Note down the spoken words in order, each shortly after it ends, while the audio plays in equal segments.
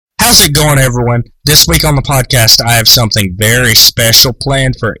How's it going, everyone? This week on the podcast, I have something very special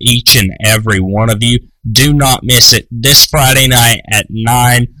planned for each and every one of you. Do not miss it this Friday night at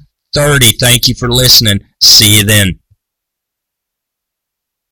 9:30. Thank you for listening. See you then.